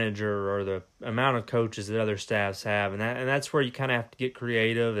manager or the amount of coaches that other staffs have, and that's where you kind of have to get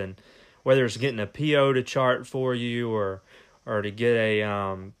creative, and whether it's getting a PO to chart for you or to get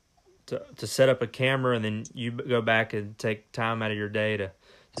a to set up a camera and then you go back and take time out of your day to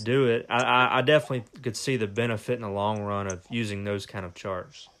do it. I definitely could see the benefit in the long run of using those kind of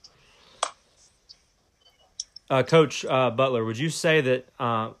charts. Coach Butler, would you say that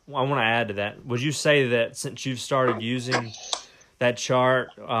I want to add to that. Would you say that since you've started using that chart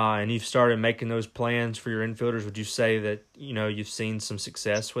and you've started making those plans for your infielders, would you say that you've seen some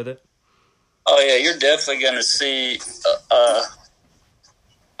success with it? Oh yeah, you're definitely going to see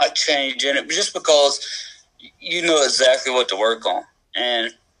a change in it, just because you know exactly what to work on,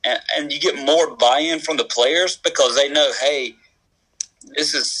 and you get more buy-in from the players because they know, hey,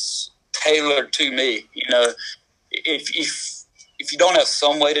 this is tailored to me. If you don't have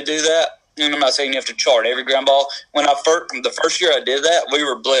some way to do that, and I'm not saying you have to chart every ground ball. When the first year I did that, we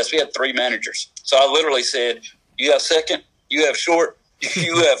were blessed. We had 3 managers, so I literally said, "You have second, you have short,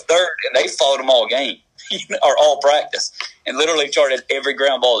 you have third," and they followed them all game or all practice, and literally charted every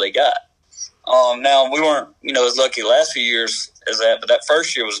ground ball they got. Now we weren't, as lucky the last few years as that, but that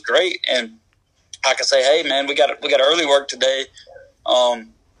first year was great, and I could say, "Hey, man, we got early work today.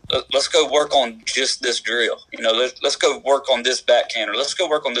 Let's go work on just this drill. Let's go work on this backhand, or let's go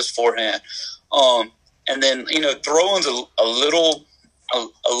work on this forehand." And then throwing's a little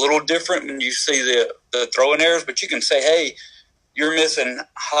different when you see the throwing errors, but you can say, "Hey, you're missing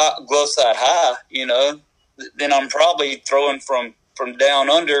glove side high." Then I'm probably throwing from down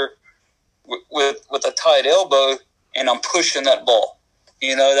under with a tight elbow, and I'm pushing that ball.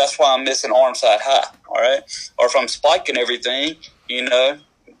 That's why I'm missing arm side high. All right, or if I'm spiking everything,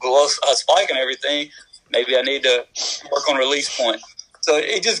 spiking everything, maybe I need to work on release point. So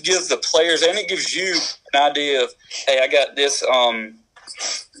it just gives the players, and it gives you an idea of, hey, I got this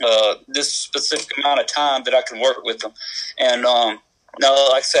this specific amount of time that I can work with them. And now,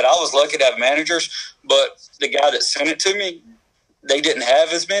 like I said, I was lucky to have managers, but the guy that sent it to me, they didn't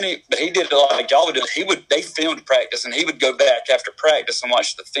have as many, but he did it like y'all would do. They filmed practice, and he would go back after practice and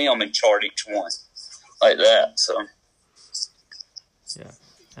watch the film and chart each one like that. So, yeah,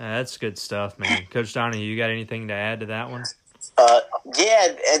 that's good stuff, man. Coach Donohue, you got anything to add to that one?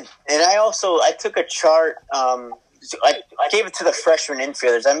 Yeah, and I took a chart. I gave it to the freshman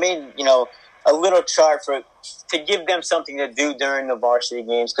infielders. I made a little chart to give them something to do during the varsity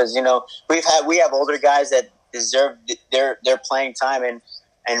games, because we have older guys that deserve their playing time,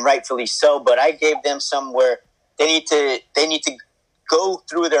 and rightfully so. But I gave them some where they need to go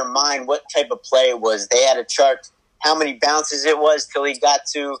through their mind what type of play it was. They had a chart how many bounces it was till he got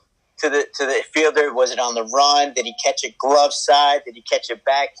to the fielder. Was it on the run? Did he catch it glove side? Did he catch it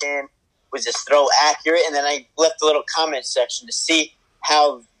backhand? Was his throw accurate? And then I left a little comment section to see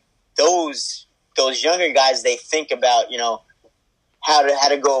how those younger guys, they think about how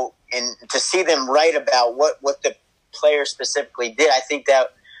to go, and to see them write about what the player specifically did. I think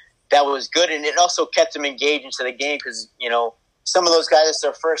that was good, and it also kept them engaged into the game, because some of those guys, it's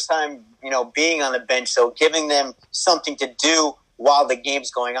their first time being on the bench, so giving them something to do while the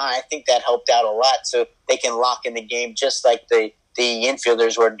game's going on, I think that helped out a lot, so they can lock in the game just like the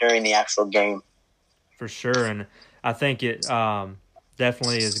infielders were during the actual game. For sure, and I think it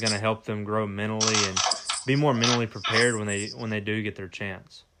definitely is going to help them grow mentally and be more mentally prepared when they do get their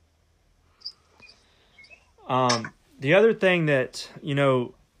chance. The other thing that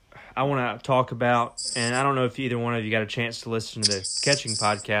I want to talk about, and I don't know if either one of you got a chance to listen to the catching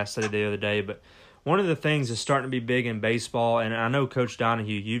podcast I did the other day, but one of the things that's starting to be big in baseball, and I know, Coach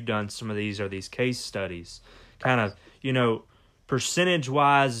Donohue, you've done some of these, are these case studies, kind of,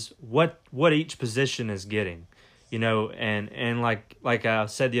 percentage-wise, what each position is getting, and like I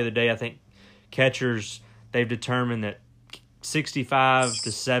said the other day, I think catchers, they've determined that 65 to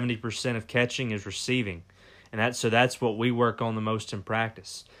 70% of catching is receiving, and that's what we work on the most in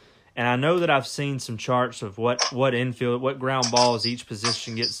practice. And I know that I've seen some charts of what infield, what ground balls each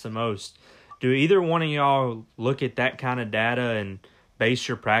position gets the most. Do either one of y'all look at that kind of data and base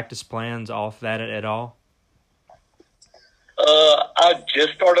your practice plans off that at all? I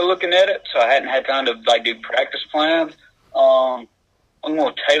just started looking at it, so I hadn't had time to do practice plans. I'm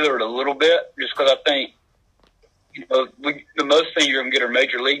going to tailor it a little bit, just because I think the most thing you're going to get are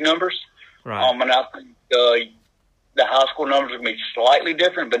major league numbers. Right. And I think the high school numbers are going to be slightly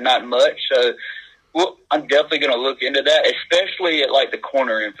different, but not much. So I'm definitely going to look into that, especially at the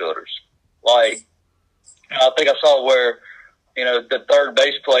corner infielders. I think I saw where the third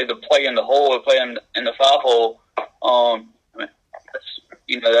base play, the play in the hole, the play in the 5 hole.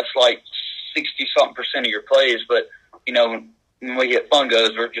 That's 60-something% of your plays. But, you know, when we hit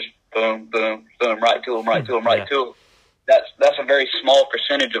fungos, we're just boom, boom, boom, right to them, right to them, right to them. That's a very small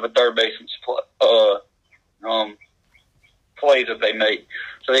percentage of a third baseman's plays that they make.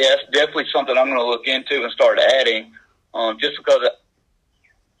 So, yeah, it's definitely something I'm going to look into and start adding, just because,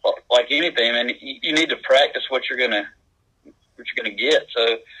 like anything, man, you need to practice what you're gonna get.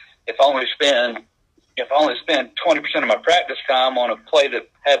 So if I only spend 20% of my practice time on a play that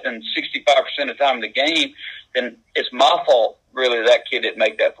happens 65% of the time in the game, then it's my fault, really, that kid didn't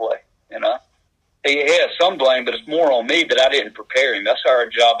make that play. You know, he has some blame, but it's more on me that I didn't prepare him. That's our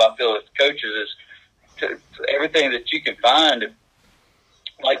job, I feel, as coaches, is to everything that you can find,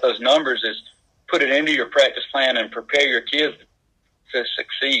 like those numbers, is put it into your practice plan and prepare your kids to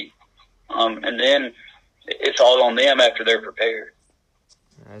succeed. And then it's all on them after they're prepared.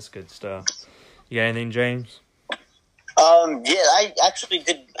 That's good stuff. You got anything, James? Yeah, I actually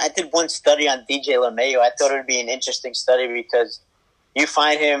did one study on DJ LeMahieu. I thought it would be an interesting study because you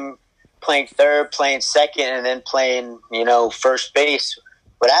find him playing third, playing second, and then playing, you know, first base.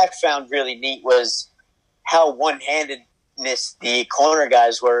 What I found really neat was how one-handedness the corner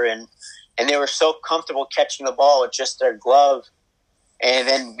guys were, and they were so comfortable catching the ball with just their glove. And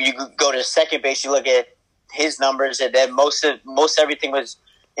then you go to second base, you look at his numbers, and then most everything was,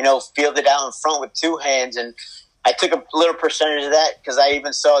 you know, fielded out in front with two hands. And I took a little percentage of that because I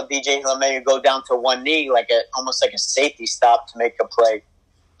even saw DJ LeMahieu go down to one knee, almost like a safety stop to make a play.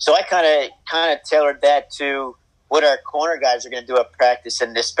 So I kind of tailored that to what our corner guys are going to do at practice,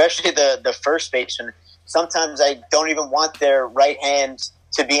 and especially the first baseman. Sometimes I don't even want their right hand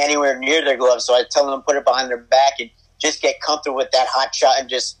to be anywhere near their glove, so I tell them to put it behind their back and just get comfortable with that hot shot and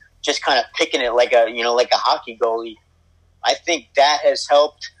just kind of picking it like a hockey goalie. I think that has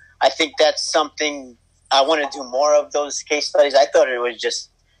helped. I think that's something I want to do more of, those case studies. I thought it was just,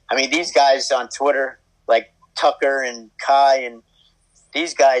 I mean, these guys on Twitter, like Tucker and Kai, and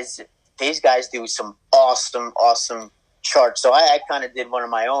these guys do some awesome charts. So I kind of did one of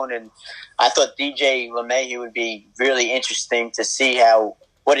my own, and I thought DJ LeMahieu would be really interesting to see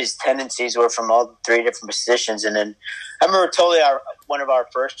what his tendencies were from all three different positions. And then I remember totally one of our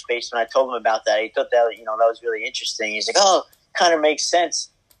first basemen, I told him about that. He thought that, you know, that was really interesting. He's like, oh, kind of makes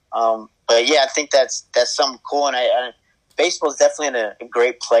sense. But yeah, I think that's something cool. And baseball is definitely in a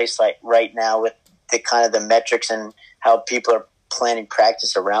great place like right now with the kind of the metrics and how people are planning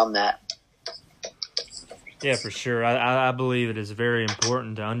practice around that. Yeah, for sure. I believe it is very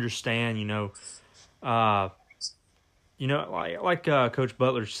important to understand, like Coach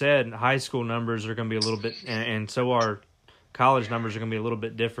Butler said, high school numbers are going to be a little bit, and so are college numbers are going to be a little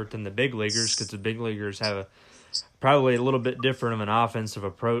bit different than the big leaguers, because the big leaguers have probably a little bit different of an offensive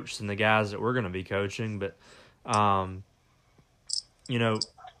approach than the guys that we're going to be coaching. But,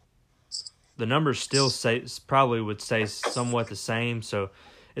 the numbers still probably would stay somewhat the same. So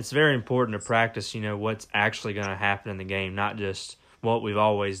it's very important to practice, what's actually going to happen in the game, not just what we've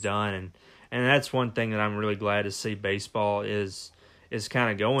always done. And that's one thing that I'm really glad to see baseball is kind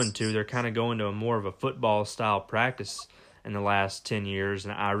of going to. They're kind of going to more of a football-style practice in the last 10 years,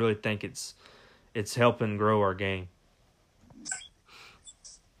 and I really think it's helping grow our game.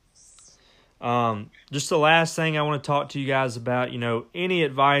 Just the last thing I want to talk to you guys about, any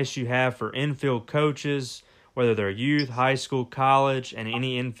advice you have for infield coaches, whether they're youth, high school, college, and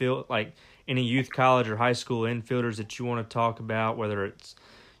any infield, like any youth, college, or high school infielders that you want to talk about, whether it's,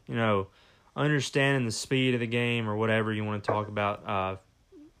 understanding the speed of the game or whatever you want to talk about.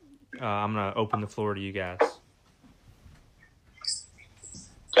 I'm going to open the floor to you guys.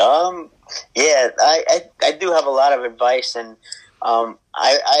 Yeah, I do have a lot of advice, and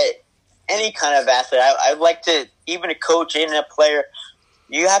I any kind of athlete, I'd like to, even a coach and a player,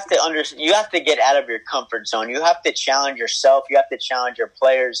 you have to get out of your comfort zone. You have to challenge yourself. You have to challenge your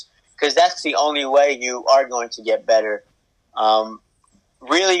players, because that's the only way you are going to get better.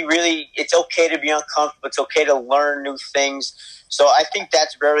 Really, really, it's okay to be uncomfortable. It's okay to learn new things. So I think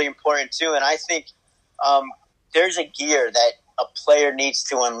that's very important too. And I think there's a gear that a player needs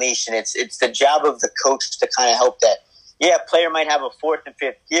to unleash, and it's the job of the coach to kind of help that. Yeah, a player might have a fourth and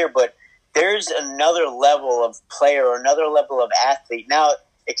fifth gear, but there's another level of player or another level of athlete. Now,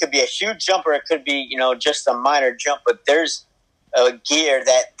 it could be a huge jump or it could be, just a minor jump, but there's a gear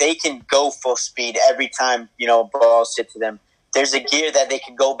that they can go full speed every time, balls hit to them. There's a gear that they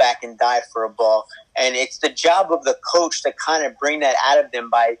can go back and dive for a ball. And it's the job of the coach to kind of bring that out of them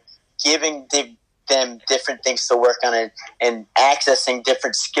by giving them different things to work on and accessing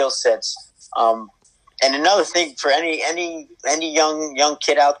different skill sets. And another thing for any young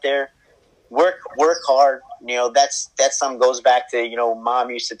kid out there, work hard, that's something goes back to, Mom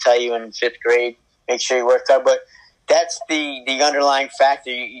used to tell you in 5th grade, make sure you work hard. But that's the underlying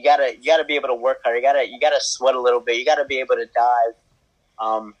factor. You gotta be able to work hard. You gotta sweat a little bit. You gotta be able to dive.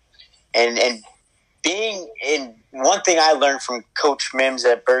 And being in one thing I learned from Coach Mims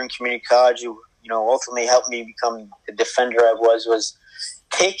at Bergen Community College, who ultimately helped me become the defender I was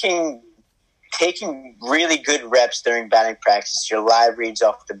taking really good reps during batting practice, your live reads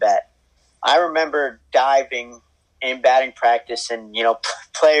off the bat. I remember diving in batting practice, and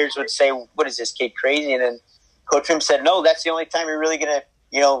players would say, "What is this kid crazy?" And then Coach Mims said, "No, that's the only time you're really gonna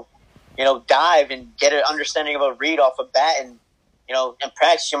dive and get an understanding of a read off a bat. And in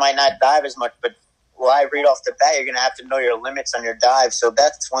practice you might not dive as much, but live read off the bat, you're gonna have to know your limits on your dive." So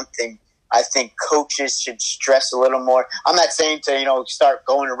that's one thing I think coaches should stress a little more. I'm not saying to start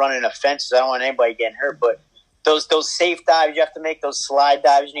going and running offenses. I don't want anybody getting hurt, but those safe dives you have to make, those slide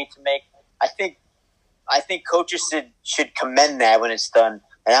dives you need to make. I think coaches should commend that when it's done.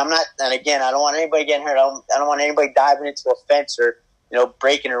 And again, I don't want anybody getting hurt. I don't want anybody diving into a fence or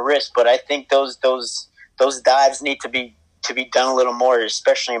breaking a wrist. But I think those dives need to be done a little more,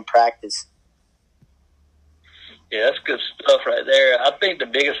 especially in practice. Yeah, that's good stuff right there. I think the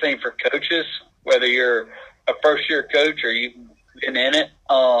biggest thing for coaches, whether you're a first-year coach or you've been in it,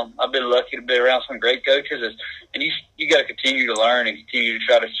 I've been lucky to be around some great coaches, and you got to continue to learn and continue to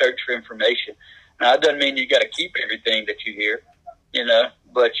try to search for information. Now, that doesn't mean you got to keep everything that you hear,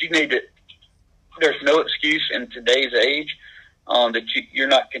 but you need to. There's no excuse in today's age that you're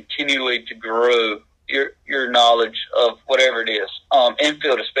not continually to grow your knowledge of whatever it is.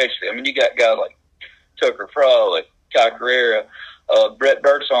 Infield especially. I mean, you got guys like Tucker Frolic, Kai Carrera, Brett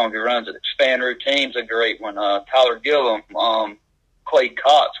Birdsong, who runs it. Expand Routine's a great one. Tyler Gillum, Clay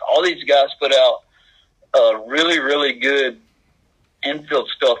Cox. All these guys put out really, really good infield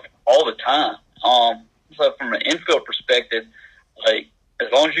stuff all the time. So from an infield perspective, like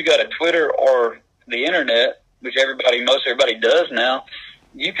as long as you got a Twitter or the internet, which most everybody does now,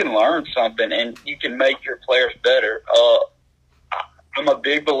 you can learn something and you can make your players better. I'm a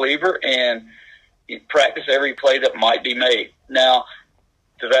big believer in practice every play that might be made. Now,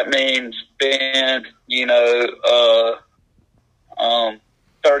 does that mean spend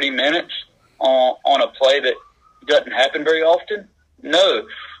 30 minutes on a play that doesn't happen very often? No,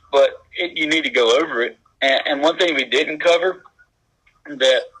 but you need to go over it. And one thing we didn't cover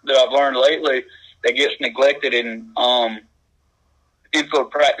that I've learned lately that gets neglected in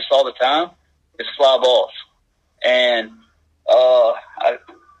infield practice all the time is fly balls. And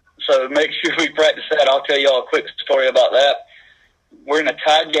so make sure we practice that. I'll tell y'all a quick story about that. We're in a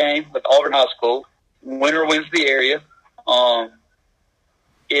tied game with Auburn High School. Winner wins the area.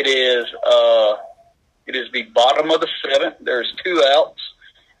 It is the bottom of the 7th. There's 2 outs,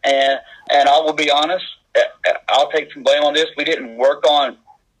 and I will be honest. I'll take some blame on this. We didn't work on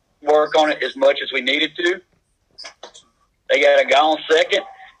it as much as we needed to. They got a guy on second.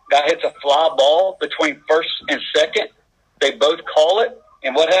 Guy hits a fly ball between first and second. They both call it.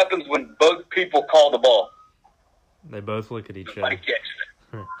 And what happens when both people call the ball? They both look at each other. Nobody catches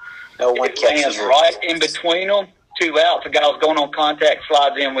it. No one catches it. Right in between them, 2 outs. The guy's going on contact,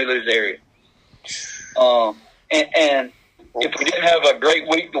 slides in, we lose area. And if we didn't have a great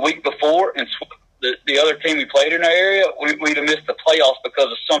week the week before and the other team we played in our area, we'd have missed the playoffs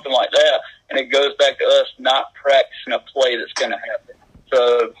because of something like that. And it goes back to us not practicing a play that's going to happen.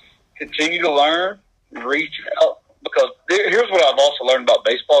 So continue to learn, reach out. Because here's what I've also learned about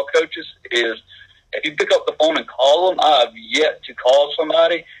baseball coaches is if you pick up the phone and call them, I have yet to call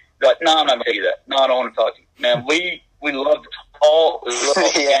somebody like, no, I'm not going to tell you that. No, I don't want to talk to you. Man, we love to talk. We love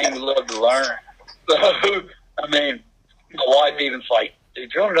the game. We love to learn. So, I mean, my wife even's like,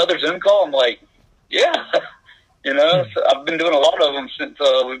 did you want another Zoom call? I'm like, yeah. So I've been doing a lot of them since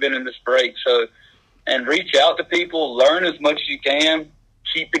we've been in this break. So, and reach out to people, learn as much as you can.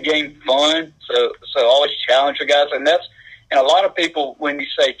 Keep the game fun, so always challenge your guys, and a lot of people when you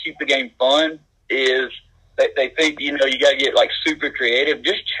say keep the game fun is they think you got to get like super creative.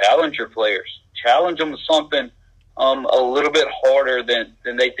 Just challenge your players, challenge them with something a little bit harder than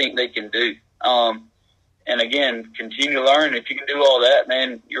they think they can do. And again, continue to learn. If you can do all that,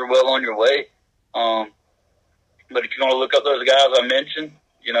 man, you're well on your way. But if you want to look up those guys I mentioned,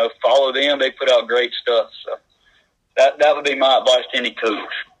 follow them. They put out great stuff. So. That would be my advice to any coach.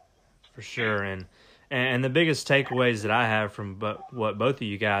 For sure, and the biggest takeaways that I have from what both of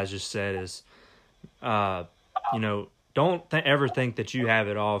you guys just said is, don't ever think that you have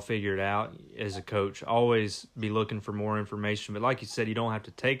it all figured out as a coach. Always be looking for more information. But like you said, you don't have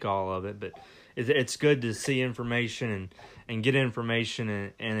to take all of it. But it's good to see information and get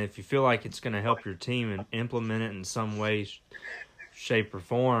information. And if you feel like it's going to help your team and implement it in some way, shape, or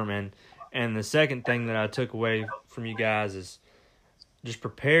form. And the second thing that I took away from you guys is just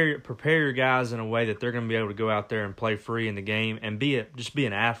prepare your guys in a way that they're going to be able to go out there and play free in the game and just be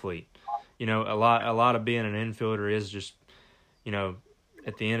an athlete. You know, a lot of being an infielder is just, you know,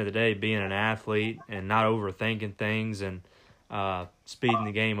 at the end of the day, being an athlete and not overthinking things and speeding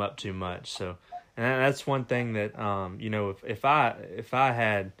the game up too much. So, and that's one thing that, you know, if I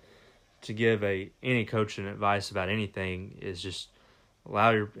had to give any coaching advice about anything, is just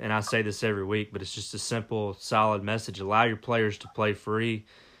allow and I say this every week, but it's just a simple, solid message. Allow your players to play free,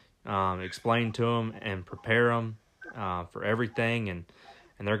 explain to them and prepare them for everything, and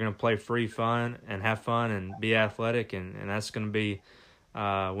they're going to play free fun and have fun and be athletic, and that's going to be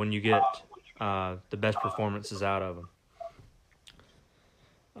when you get the best performances out of them.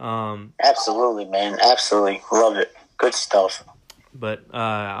 Absolutely, man. Absolutely. Love it. Good stuff. But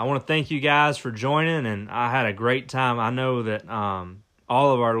I want to thank you guys for joining, and I had a great time. I know that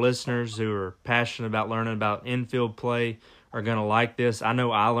all of our listeners who are passionate about learning about infield play are going to like this. I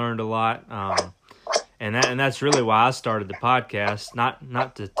know I learned a lot. And that's really why I started the podcast,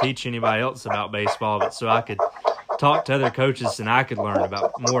 not to teach anybody else about baseball, but so I could talk to other coaches and I could learn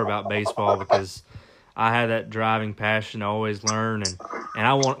more about baseball, because I had that driving passion to always learn, and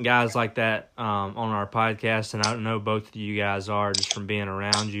I want guys like that on our podcast, and I know both of you guys are just from being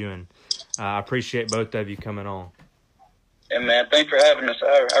around you, and I appreciate both of you coming on. Yeah, man, thanks for having us.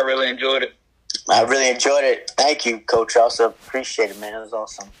 I really enjoyed it. I really enjoyed it. Thank you, Coach. I also appreciate it, man. It was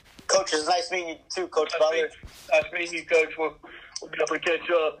awesome. Coach, it's nice meeting you too, Coach Butler. Nice meeting you, Coach. We'll definitely catch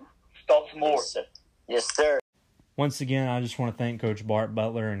up. Talk some more. Yes, sir. Yes, sir. Once again, I just want to thank Coach Bart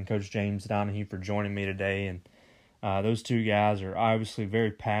Butler and Coach James Donohue for joining me today. And those two guys are obviously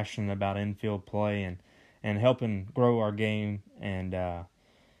very passionate about infield play and helping grow our game. And,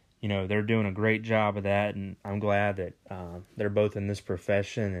 you know, they're doing a great job of that. And I'm glad that they're both in this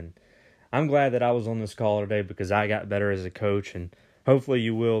profession. And I'm glad that I was on this call today, because I got better as a coach. And hopefully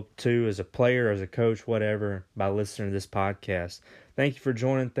you will too, as a player, as a coach, whatever, by listening to this podcast. Thank you for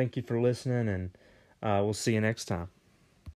joining. Thank you for listening. And we'll see you next time.